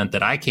sentiment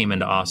that I came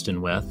into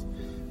Austin with,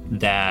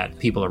 that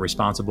people are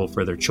responsible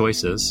for their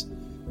choices,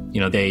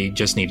 they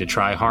just need to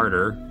try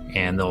harder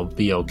and they'll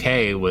be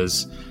okay,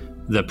 was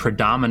the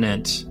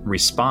predominant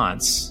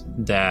response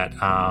that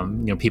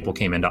people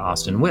came into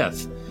Austin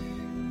with.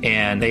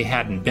 And they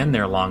hadn't been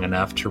there long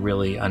enough to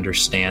really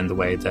understand the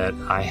way that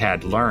I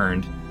had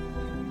learned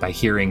by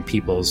hearing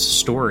people's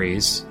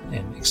stories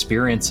and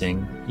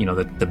experiencing,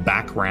 the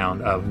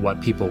background of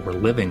what people were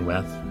living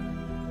with.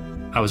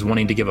 I was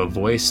wanting to give a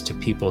voice to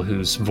people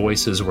whose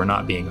voices were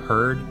not being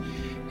heard,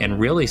 and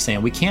really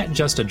saying we can't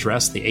just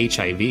address the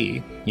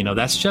HIV.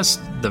 That's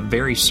just the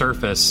very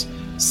surface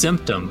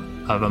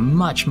symptom of a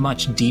much,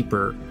 much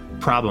deeper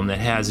problem that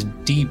has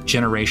deep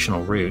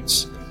generational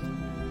roots.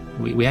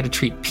 We had to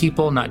treat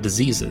people, not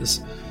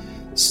diseases.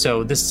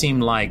 So this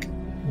seemed like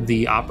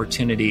the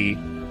opportunity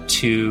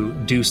to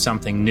do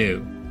something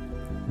new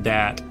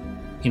that,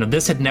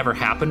 this had never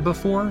happened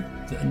before.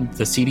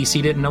 The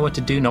CDC didn't know what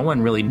to do. No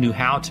one really knew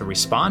how to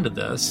respond to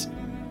this.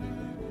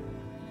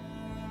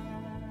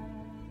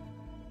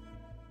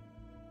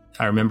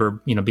 I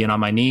remember, being on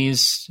my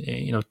knees,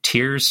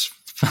 tears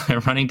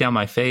running down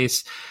my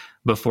face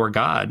before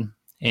God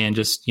and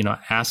just,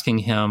 asking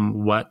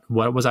him what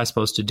was I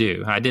supposed to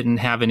do? I didn't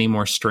have any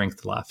more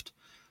strength left.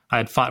 I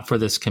had fought for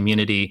this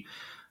community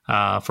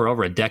for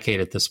over a decade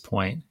at this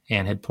point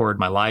and had poured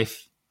my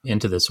life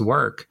into this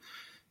work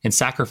and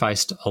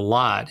sacrificed a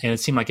lot. And it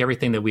seemed like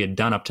everything that we had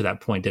done up to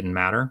that point didn't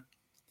matter.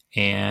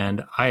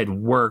 And I had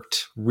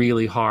worked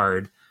really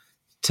hard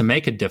to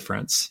make a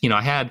difference.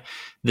 I had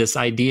this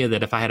idea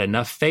that if I had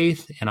enough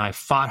faith and I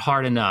fought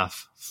hard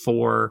enough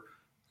for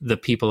the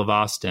people of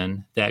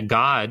Austin, that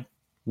God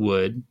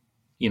would,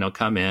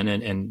 come in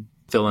and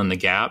fill in the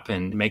gap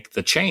and make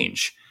the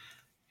change.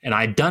 And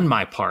I'd done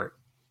my part.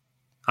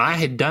 I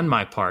had done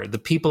my part. The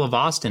people of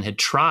Austin had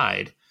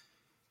tried.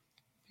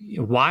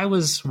 Why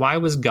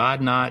was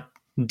God not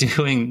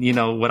doing,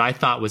 what I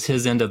thought was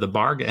his end of the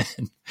bargain?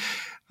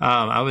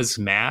 I was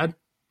mad.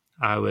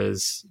 I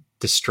was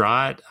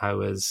distraught. I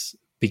was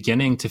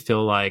beginning to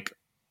feel like,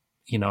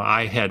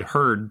 I had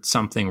heard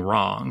something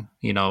wrong.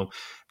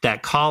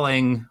 That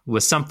calling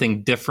was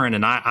something different,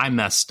 and I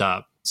messed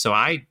up. So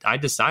I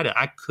decided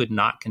I could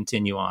not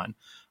continue on.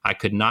 I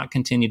could not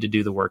continue to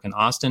do the work in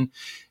Austin.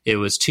 It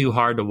was too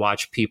hard to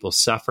watch people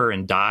suffer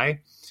and die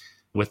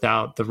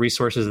without the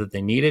resources that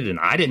they needed, and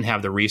I didn't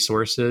have the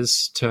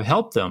resources to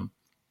help them.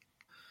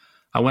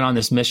 I went on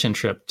this mission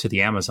trip to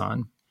the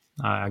Amazon.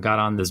 I got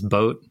on this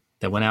boat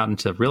that went out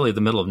into really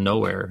the middle of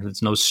nowhere.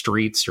 There's no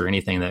streets or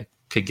anything that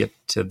could get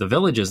to the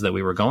villages that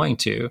we were going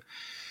to.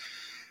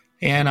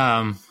 And,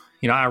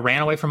 I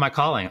ran away from my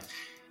calling.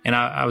 And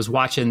I was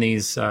watching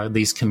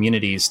these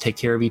communities take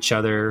care of each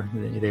other.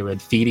 They would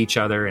feed each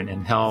other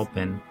and help.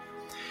 And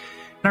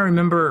I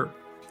remember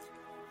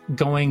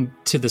going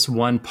to this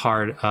one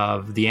part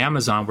of the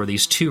Amazon where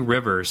these two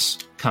rivers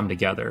come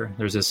together.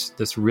 There's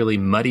this really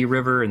muddy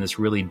river and this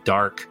really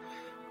dark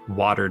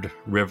watered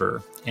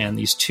river. And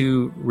these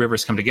two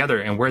rivers come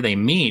together, and where they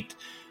meet,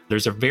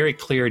 there's a very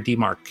clear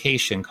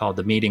demarcation called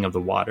the meeting of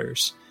the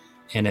waters.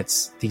 And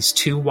it's these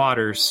two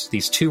waters,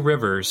 these two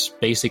rivers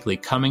basically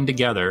coming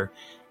together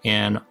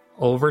and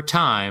over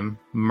time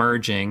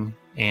merging,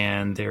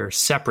 and their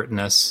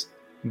separateness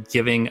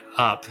giving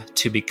up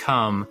to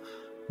become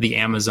the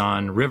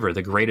Amazon River,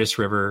 the greatest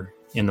river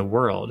in the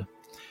world.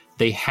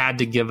 They had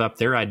to give up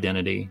their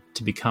identity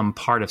to become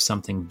part of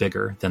something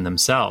bigger than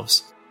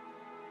themselves.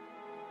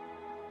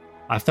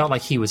 I felt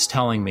like he was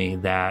telling me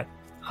that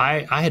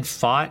I had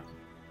fought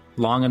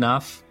long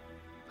enough.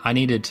 I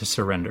needed to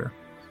surrender.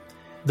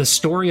 The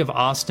story of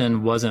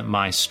Austin wasn't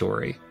my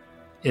story.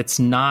 It's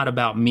not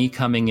about me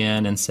coming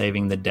in and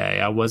saving the day.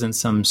 I wasn't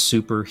some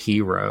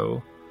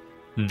superhero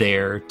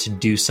there to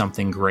do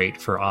something great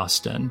for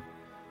Austin.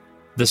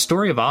 The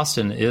story of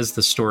Austin is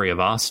the story of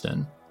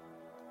Austin.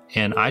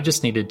 And I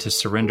just needed to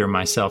surrender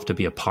myself to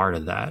be a part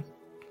of that.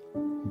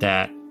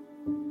 That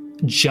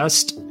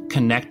just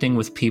connecting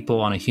with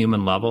people on a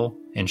human level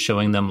and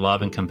showing them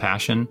love and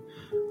compassion,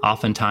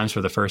 oftentimes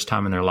for the first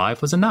time in their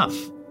life, was enough.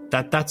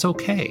 That's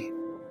okay.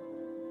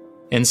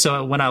 And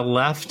so when I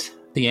left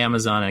the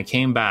Amazon and I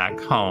came back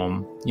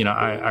home,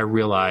 I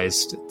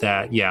realized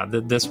that,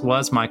 this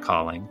was my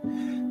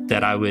calling,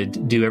 that I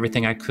would do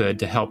everything I could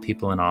to help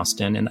people in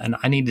Austin. And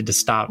I needed to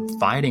stop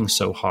fighting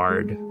so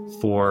hard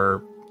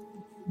for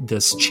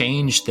this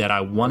change that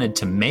I wanted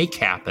to make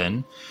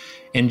happen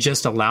and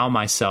just allow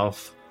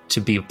myself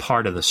to be a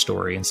part of the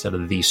story instead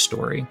of the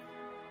story.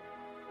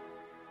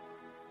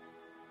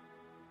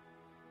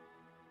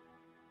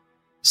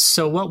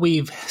 So what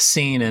we've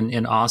seen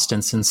in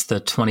Austin since the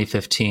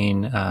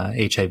 2015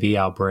 HIV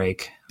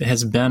outbreak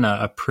has been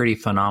a pretty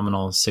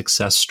phenomenal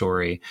success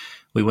story.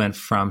 We went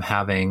from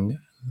having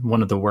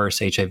one of the worst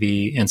HIV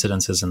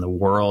incidences in the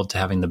world to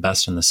having the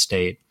best in the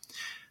state.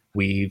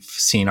 We've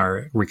seen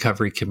our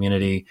recovery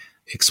community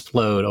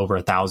explode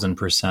over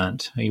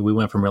 1,000%. We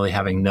went from really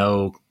having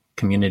no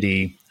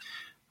community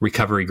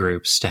recovery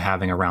groups to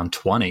having around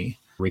 20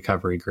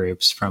 recovery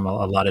groups from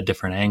a lot of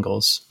different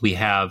angles. We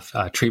have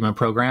treatment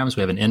programs.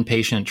 We have an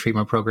inpatient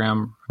treatment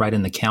program right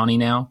in the county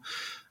now.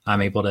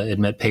 I'm able to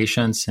admit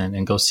patients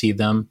and go see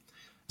them,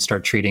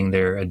 start treating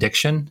their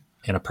addiction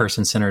in a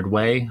person-centered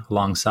way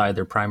alongside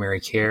their primary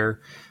care,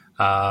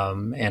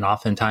 and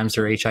oftentimes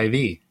their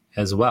HIV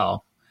as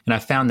well. And I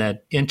found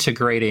that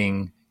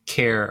integrating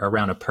care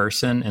around a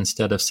person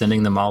instead of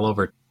sending them all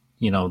over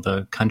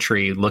the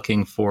country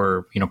looking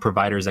for,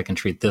 providers that can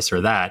treat this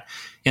or that,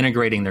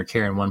 integrating their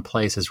care in one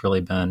place has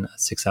really been a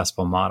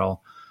successful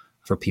model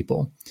for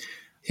people.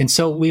 And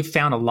so we've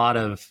found a lot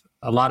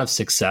of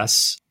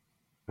success.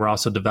 We're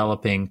also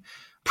developing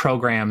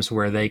programs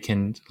where they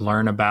can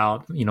learn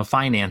about,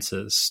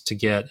 finances, to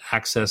get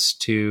access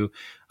to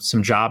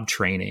some job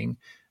training,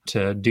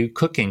 to do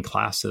cooking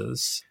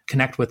classes,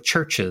 connect with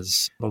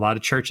churches. A lot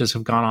of churches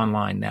have gone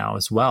online now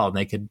as well.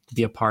 They could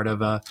be a part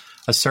of a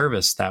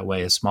service that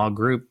way, a small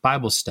group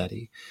Bible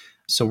study.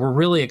 So we're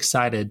really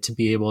excited to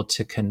be able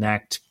to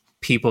connect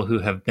people who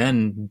have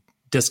been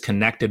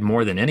disconnected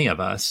more than any of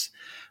us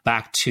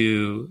back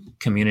to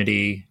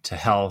community, to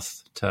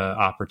health, to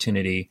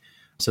opportunity,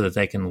 so that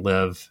they can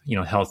live,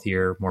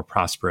 healthier, more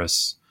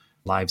prosperous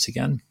lives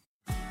again.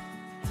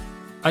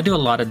 I do a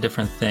lot of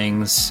different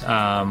things when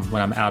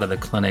I'm out of the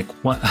clinic.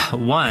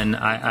 One,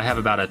 I have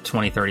about a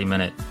 20,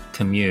 30-minute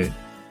commute,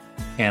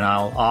 and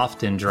I'll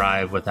often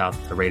drive without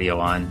the radio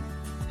on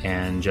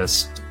and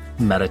just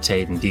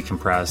meditate and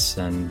decompress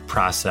and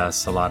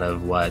process a lot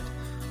of what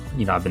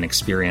I've been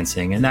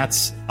experiencing. And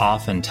that's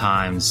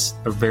oftentimes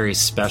a very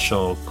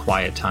special,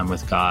 quiet time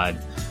with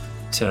God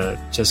to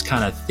just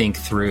kind of think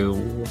through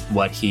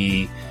what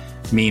He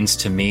means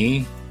to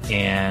me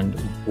and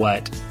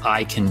what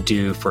I can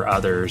do for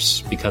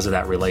others because of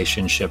that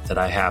relationship that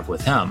I have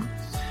with Him.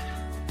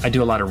 I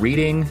do a lot of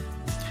reading.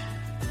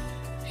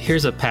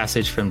 Here's a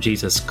passage from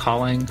Jesus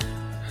Calling,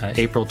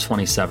 April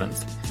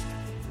 27th.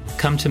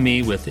 Come to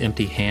me with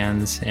empty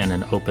hands and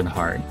an open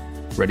heart,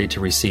 ready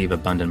to receive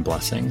abundant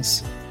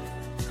blessings.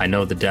 I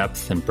know the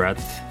depth and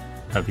breadth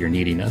of your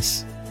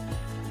neediness.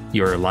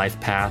 Your life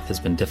path has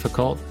been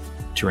difficult,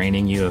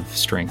 draining you of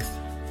strength.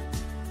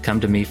 Come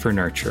to me for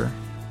nurture.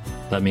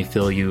 Let me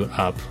fill you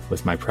up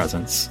with my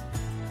presence.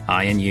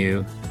 I in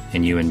you,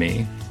 and you in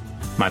me.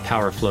 My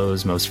power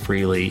flows most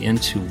freely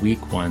into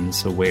weak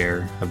ones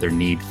aware of their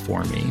need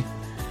for me.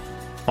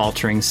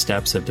 Faltering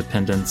steps of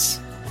dependence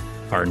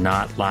are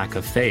not lack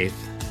of faith.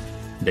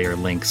 They are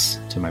links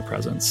to my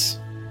presence.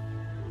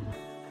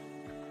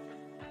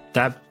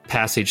 That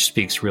passage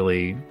speaks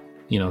really,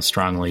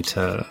 strongly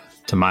to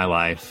my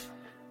life.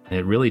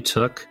 It really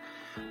took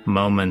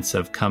moments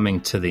of coming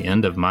to the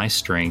end of my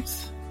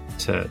strength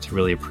to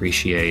really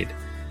appreciate,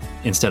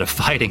 instead of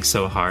fighting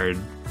so hard,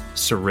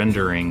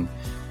 surrendering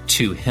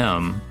to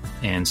Him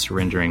and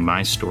surrendering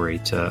my story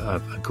to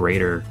a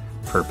greater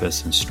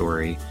purpose and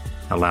story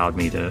allowed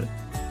me to,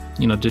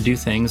 to do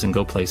things and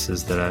go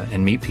places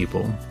and meet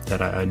people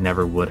that I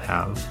never would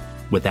have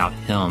without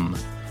him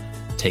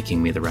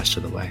taking me the rest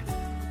of the way.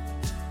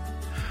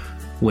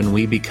 When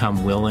we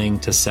become willing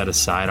to set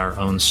aside our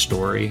own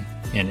story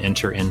and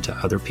enter into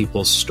other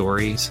people's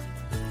stories,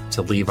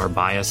 to leave our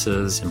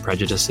biases and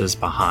prejudices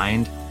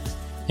behind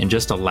and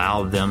just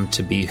allow them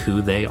to be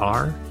who they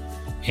are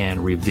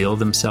and reveal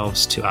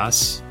themselves to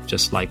us,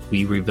 just like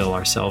we reveal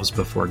ourselves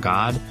before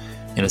God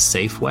in a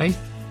safe way.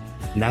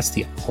 And that's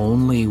the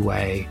only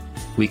way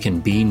we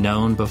can be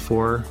known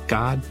before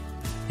God,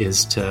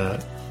 is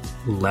to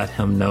let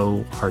him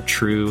know our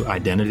true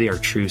identity, our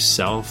true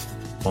self,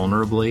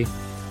 vulnerably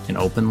and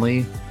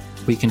openly.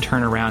 We can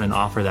turn around and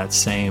offer that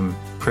same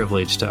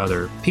privilege to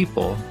other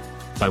people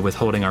by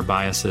withholding our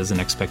biases and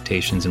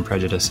expectations and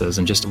prejudices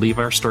and just leave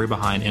our story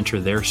behind,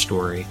 enter their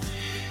story,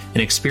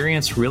 and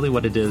experience really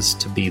what it is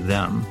to be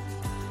them.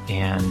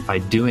 And by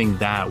doing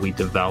that, we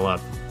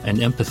develop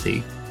an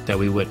empathy that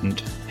we wouldn't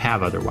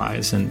have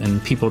otherwise.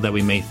 And people that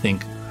we may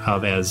think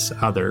of as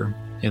other,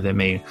 that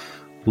may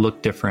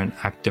look different,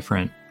 act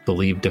different,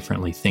 believe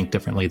differently, think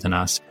differently than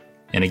us.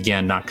 And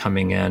again, not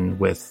coming in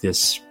with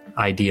this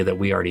idea that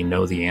we already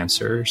know the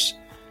answers,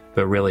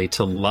 but really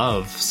to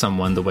love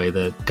someone the way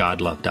that God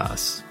loved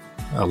us,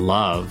 a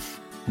love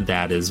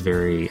that is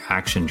very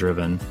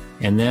action-driven,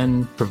 and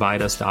then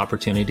provide us the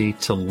opportunity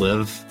to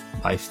live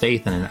by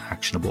faith in an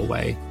actionable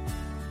way.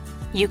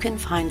 You can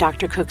find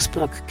Dr. Cooke's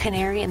book,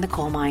 Canary in the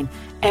Coal Mine,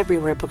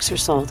 everywhere books are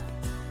sold.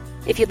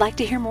 If you'd like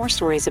to hear more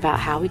stories about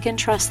how we can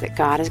trust that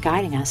God is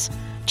guiding us,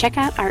 check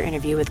out our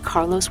interview with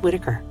Carlos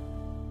Whitaker.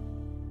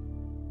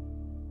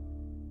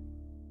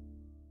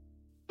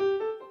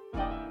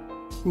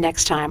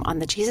 Next time on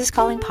the Jesus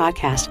Calling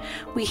podcast,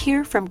 we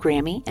hear from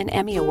Grammy and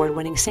Emmy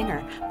Award-winning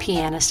singer,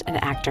 pianist, and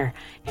actor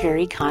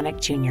Harry Connick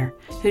Jr.,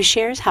 who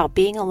shares how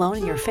being alone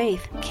in your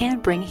faith can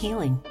bring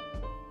healing.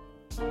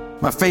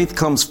 My faith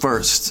comes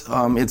first.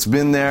 It's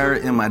been there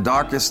in my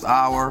darkest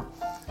hour.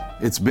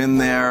 It's been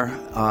there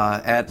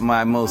at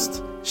my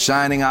most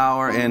shining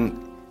hour and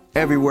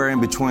everywhere in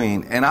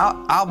between. And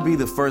I'll be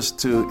the first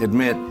to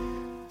admit,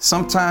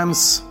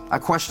 sometimes I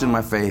question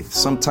my faith.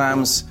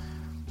 Sometimes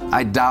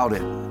I doubt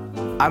it.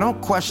 I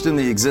don't question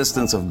the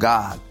existence of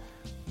God,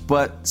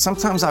 but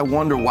sometimes I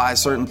wonder why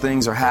certain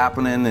things are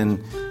happening and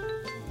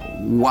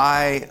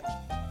why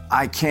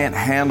I can't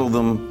handle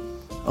them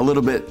a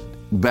little bit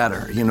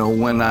better.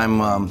 When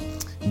I'm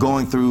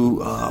going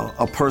through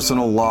a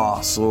personal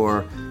loss,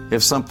 or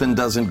if something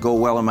doesn't go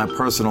well in my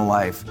personal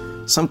life.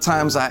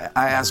 Sometimes I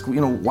ask,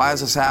 why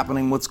is this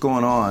happening? What's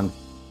going on?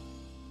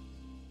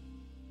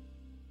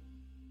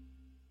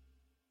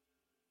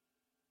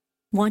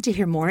 Want to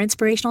hear more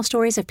inspirational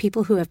stories of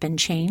people who have been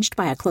changed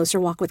by a closer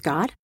walk with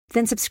God?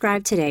 Then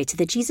subscribe today to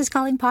the Jesus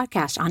Calling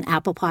podcast on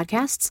Apple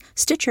Podcasts,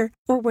 Stitcher,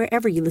 or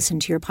wherever you listen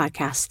to your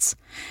podcasts.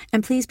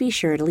 And please be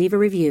sure to leave a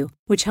review,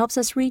 which helps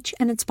us reach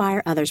and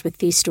inspire others with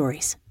these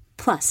stories.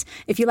 Plus,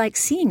 if you like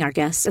seeing our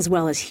guests as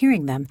well as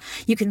hearing them,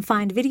 you can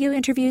find video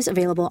interviews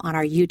available on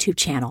our YouTube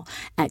channel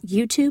at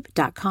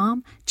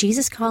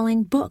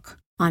youtube.com/JesusCallingBook,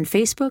 on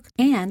Facebook,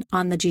 and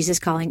on the Jesus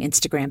Calling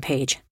Instagram page.